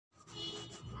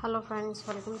Hello friends,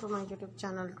 welcome to my YouTube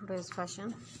channel. Today's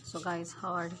fashion. So guys,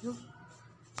 how are you?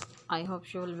 I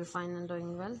hope you will be fine and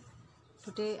doing well.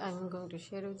 Today I am going to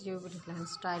share with you beautiful and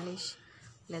stylish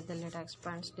leather latex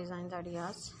pants designs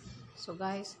ideas. So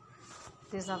guys,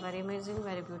 these are very amazing,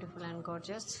 very beautiful and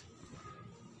gorgeous.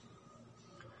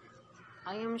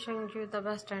 I am showing you the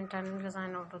best and trending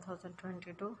design of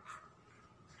 2022.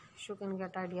 You can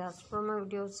get ideas from my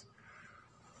videos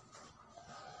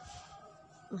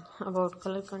about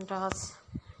color contrast,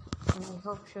 and I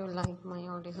hope you like my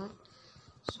own design.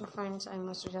 So friends, I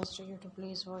must suggest you to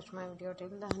please watch my video till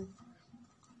then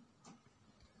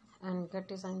and get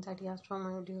designs ideas from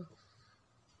my video.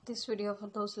 This video for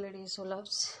those ladies who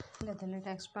loves leather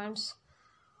latex pants.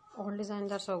 All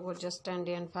designs are so gorgeous,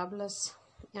 trendy and fabulous.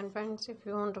 And friends, if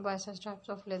you want to buy such types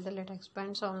of leather latex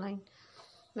pants online,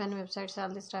 many websites sell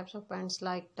these types of pants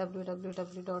like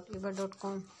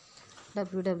www.ebay.com,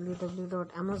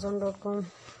 www.amazon.com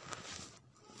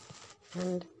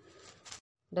and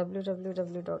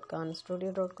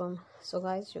www.kanstudio.com. So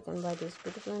guys, you can buy these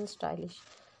beautiful and stylish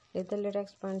leather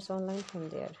latex pants online from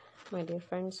there. My dear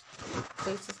friends,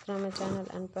 please subscribe my channel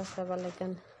and press the bell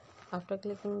icon. After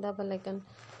clicking the bell icon,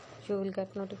 you will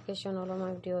get notification all of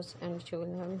my videos and you will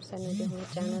never miss anything on my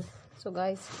channel. So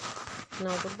guys,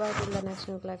 now goodbye till the next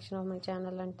new collection of my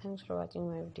channel, and thanks for watching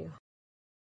my video.